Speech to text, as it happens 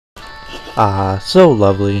So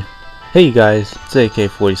lovely. Hey you guys, it's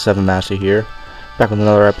AK-47 Master here, back with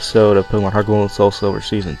another episode of Pokemon Heart Gold and Soul Silver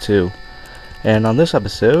Season 2. And on this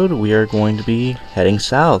episode, we are going to be heading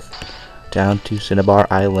south, down to Cinnabar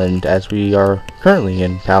Island, as we are currently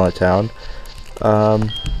in Pallet Town.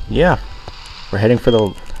 Yeah, we're heading for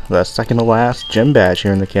the second to last gym badge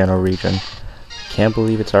here in the Kanto region. Can't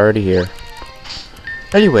believe it's already here.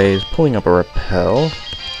 Anyways, pulling up a repel.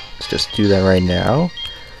 Let's just do that right now.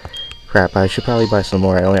 Crap, I should probably buy some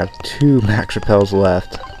more. I only have 2 max repels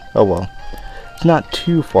left. Oh well. It's not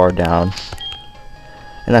too far down.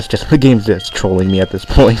 And that's just, the game's just trolling me at this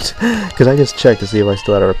point. Because I just checked to see if I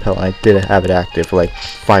still had a repel, and I did have it active for like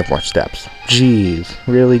 5 more steps. Jeez.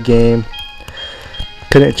 Really, game?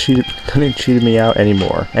 Couldn't cheat me out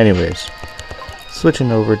anymore. Anyways.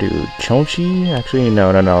 Switching over to Chonchi. Actually,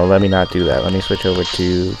 no. Let me not do that. Let me switch over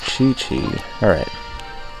to Chi-Chi. Alright.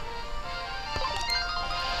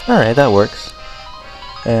 Alright, that works.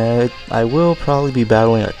 I will probably be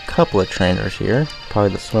battling a couple of trainers here.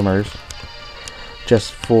 Probably the swimmers.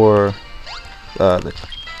 Just for the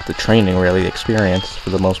training, really, the experience for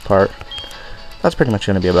the most part. That's pretty much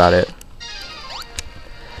going to be about it.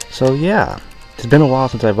 So yeah, it's been a while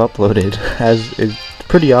since I've uploaded, as it's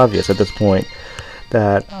pretty obvious at this point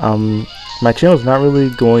that my channel is not really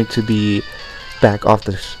going to be back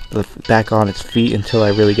back on its feet until I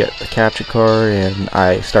really get the capture card and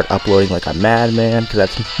I start uploading like a madman, because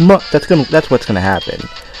that's what's gonna happen.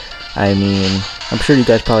 I mean, I'm sure you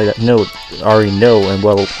guys probably already know and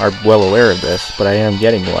are well aware of this, but I am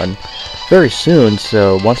getting one very soon.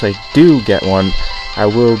 So once I do get one, I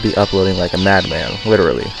will be uploading like a madman,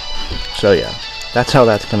 literally. So yeah, that's how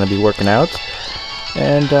that's gonna be working out.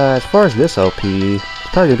 And as far as this LP, it's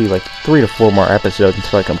probably gonna be like 3 to 4 more episodes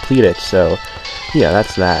until I complete it. So yeah,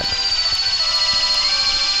 that's that.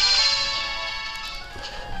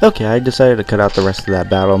 Okay, I decided to cut out the rest of that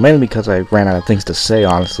battle, mainly because I ran out of things to say,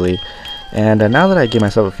 honestly. And now that I give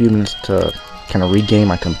myself a few minutes to kind of regain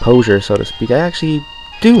my composure, so to speak, I actually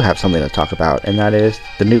do have something to talk about, and that is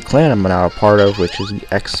the new clan I'm now a part of, which is the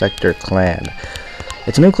xSector clan.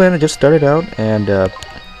 It's a new clan that just started out, and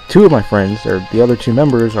 2 of my friends, or the other 2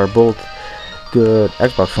 members, are both good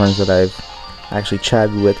Xbox friends that I've actually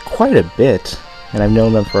chatted with quite a bit, and I've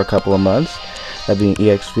known them for a couple of months, that being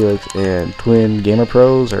EX Felix and Twin Gamer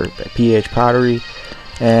Pros, or PH Pottery.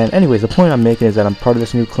 And anyways, the point I'm making is that I'm part of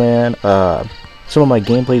this new clan. Some of my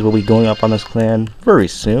gameplays will be going up on this clan very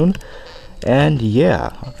soon, and yeah,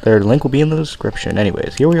 their link will be in the description.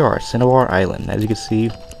 Anyways, here we are, Cinnabar Island. As you can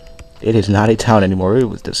see, it is not a town anymore. It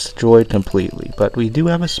was destroyed completely, but we do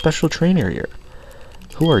have a special trainer here.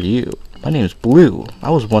 Who are you? My name is Blue. I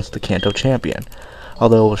was once the Kanto champion,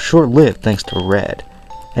 although it was short-lived thanks to Red.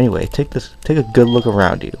 Anyway, take a good look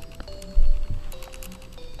around you.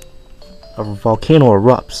 A volcano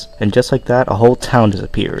erupts, and just like that, a whole town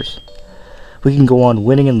disappears. We can go on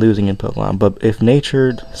winning and losing in Pokemon, but if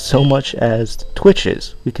nature so much as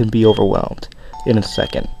twitches, we can be overwhelmed in a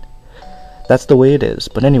second. That's the way it is,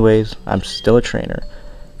 but anyways, I'm still a trainer.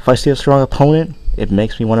 If I see a strong opponent, it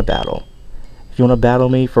makes me want to battle. If you want to battle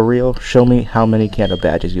me for real, show me how many Kanto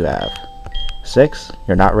badges you have. 6?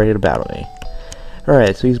 You're not ready to battle me.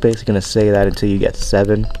 Alright, so he's basically going to say that until you get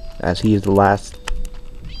 7, as he is the last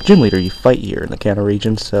gym leader you fight here in the Kanto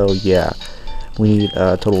region. So yeah, we need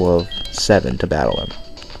a total of 7 to battle him.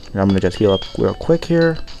 And I'm going to just heal up real quick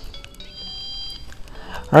here.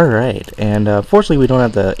 Alright, and fortunately we don't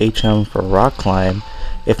have the HM for rock climb.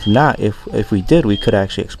 If not, if we did, we could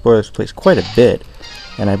actually explore this place quite a bit.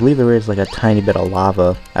 And I believe there is like a tiny bit of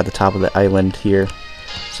lava at the top of the island here.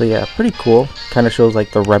 So yeah, pretty cool. Kind of shows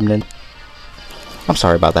like the remnant. I'm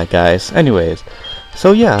sorry about that, guys. Anyways,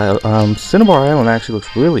 so yeah, Cinnabar Island actually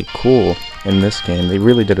looks really cool in this game. They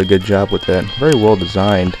really did a good job with it. Very well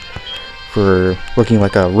designed for looking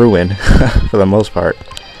like a ruin for the most part.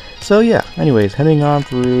 So yeah, anyways, heading on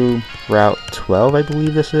through Route 12, I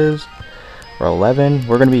believe this is, or 11,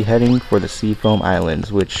 we're going to be heading for the Seafoam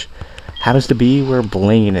Islands, which happens to be where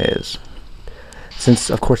Blaine is.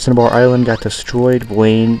 Since, of course, Cinnabar Island got destroyed,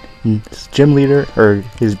 Blaine's gym leader, or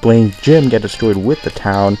his Blaine's gym got destroyed with the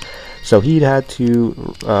town, so he had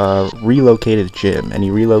to relocate his gym, and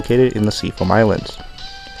he relocated in the Seafoam Islands.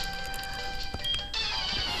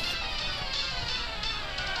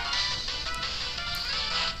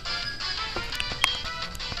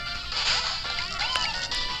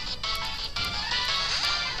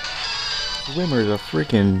 Swimmer's a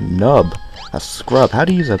freaking nub. A scrub. How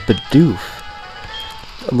to use a Bidoof.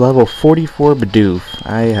 Level 44 Bidoof.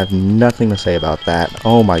 I have nothing to say about that.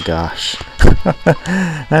 Oh my gosh.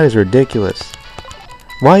 That is ridiculous.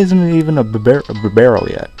 Why isn't it even a Bibarel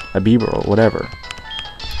yet? A Bibarel, whatever.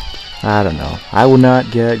 I don't know. I will not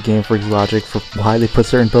get Game Freak's logic for why they put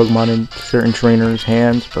certain Pokemon in certain trainers'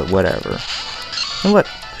 hands, but whatever. And what?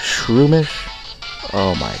 Shroomish?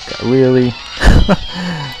 Oh my god, really?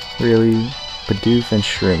 Really? Bidoof and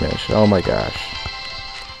Shroomish, oh my gosh.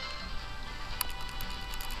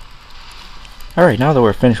 Alright, now that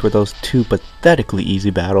we're finished with those two pathetically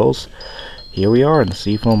easy battles, here we are in the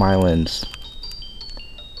Seafoam Islands.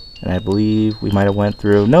 And I believe we might have went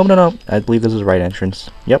through... No, I believe this is the right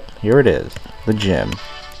entrance. Yep, here it is. The gym.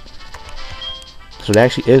 So it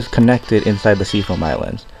actually is connected inside the Seafoam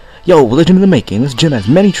Islands. Yo, legend in the making. This gym has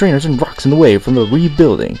many trainers and rocks in the way from the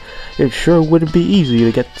rebuilding. It sure wouldn't be easy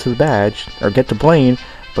to get to the badge, or get to playing,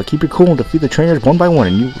 but keep your cool and defeat the trainers one by one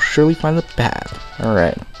and you will surely find the path.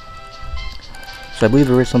 Alright. So I believe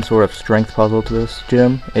there is some sort of strength puzzle to this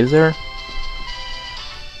gym. Is there?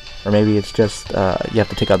 Or maybe it's just, you have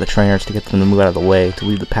to take out the trainers to get them to move out of the way, to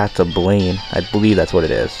leave the path to Blaine. I believe that's what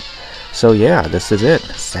it is. So yeah, this is it.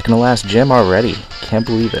 Second to last gym already. Can't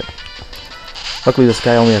believe it. Luckily this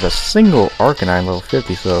guy only has a single Arcanine level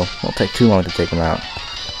 50, so it won't take too long to take him out.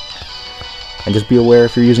 And just be aware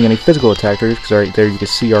if you're using any physical attackers, because right there you can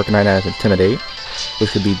see Arcanine has Intimidate,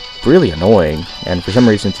 which could be really annoying, and for some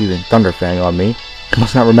reason it's using Thunder Fang on me. I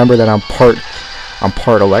must not remember that I'm part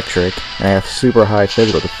electric, and I have super high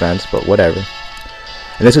physical defense, but whatever.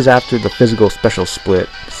 And this is after the physical special split,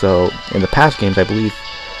 so in the past games I believe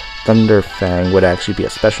Thunder Fang would actually be a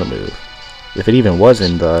special move. If it even was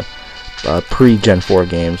in the pre-Gen 4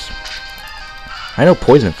 games. I know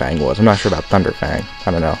Poison Fang was, I'm not sure about Thunder Fang,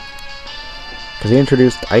 I don't know. Because they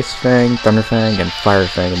introduced Ice Fang, Thunder Fang, and Fire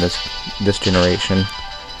Fang in this generation.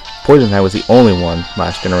 Poison Fang was the only one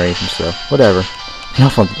last generation, so whatever.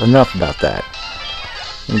 Enough about that.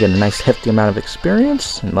 I'm getting a nice hefty amount of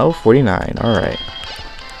experience, and level 49, alright.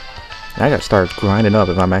 I gotta start grinding up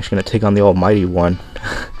if I'm actually gonna take on the almighty one.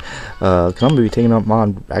 Cause I'm gonna be taking him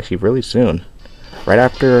on actually really soon. Right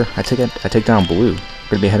after I take down Blue, we're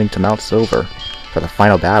gonna be heading to Mount Silver for the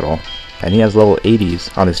final battle. And he has level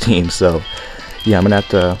 80s on his team, so yeah, I'm gonna have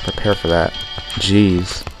to prepare for that.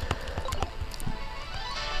 Jeez.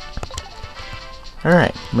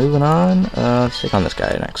 Alright, moving on. Let's take on this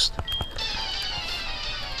guy next.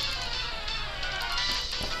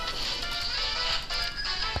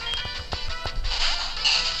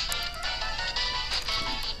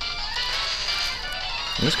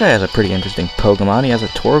 This guy has a pretty interesting Pokemon. He has a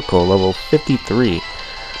Torkoal, level 53.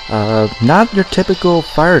 Not your typical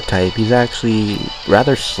fire type. He's actually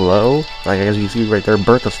rather slow. Like as you see right there,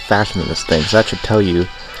 Birth is faster than this thing, so that should tell you.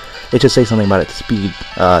 It should say something about its speed,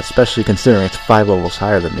 especially considering it's 5 levels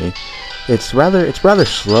higher than me. It's rather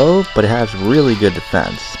slow, but it has really good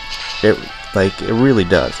defense. It really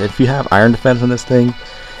does. If you have Iron Defense on this thing,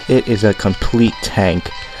 it is a complete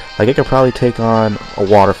tank. Like, it could probably take on a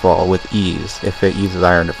waterfall with ease if it uses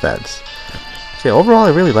Iron Defense. So yeah, overall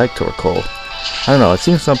I really like Torkoal. I don't know, it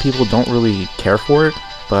seems some people don't really care for it,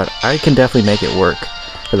 but I can definitely make it work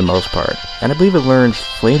for the most part. And I believe it learns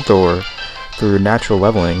Flamethrower through natural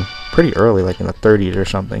leveling pretty early, like in the 30s or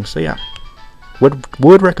something, so yeah.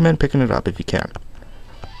 Would recommend picking it up if you can.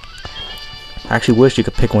 I actually wish you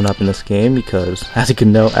could pick one up in this game because, as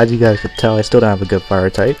you guys could tell, I still don't have a good fire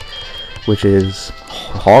type, which is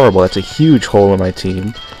horrible. That's a huge hole in my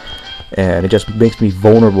team, and it just makes me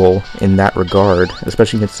vulnerable in that regard,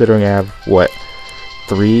 especially considering I have, what,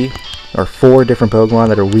 3 or 4 different Pokemon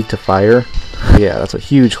that are weak to fire. Yeah, that's a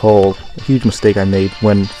huge hole, a huge mistake I made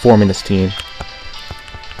when forming this team.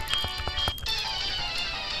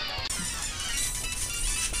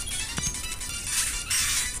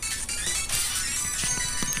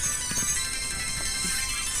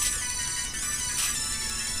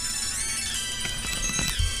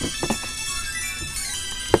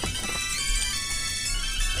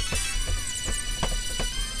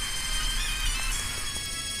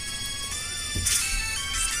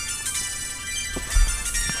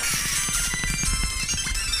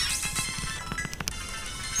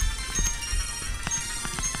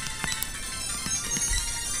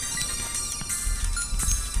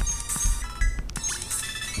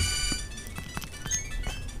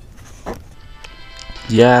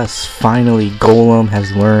 Yes, finally Golem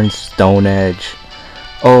has learned Stone Edge.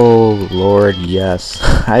 Oh lord, yes.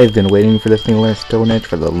 I've been waiting for this thing to learn Stone Edge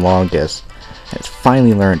for the longest. And it's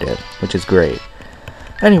finally learned it, which is great.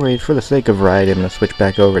 Anyways, for the sake of variety, I'm going to switch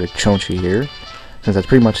back over to Chonchi here. Since that's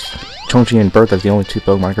pretty much Chonchi and Bertha's the only 2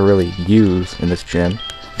 Pokemon I can really use in this gym.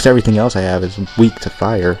 Because everything else I have is weak to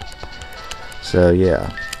fire. So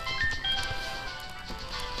yeah.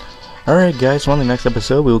 Alright guys, so on the next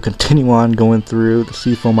episode we will continue on going through the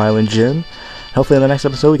Seafoam Island Gym. Hopefully in the next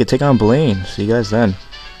episode we can take on Blaine. See you guys then.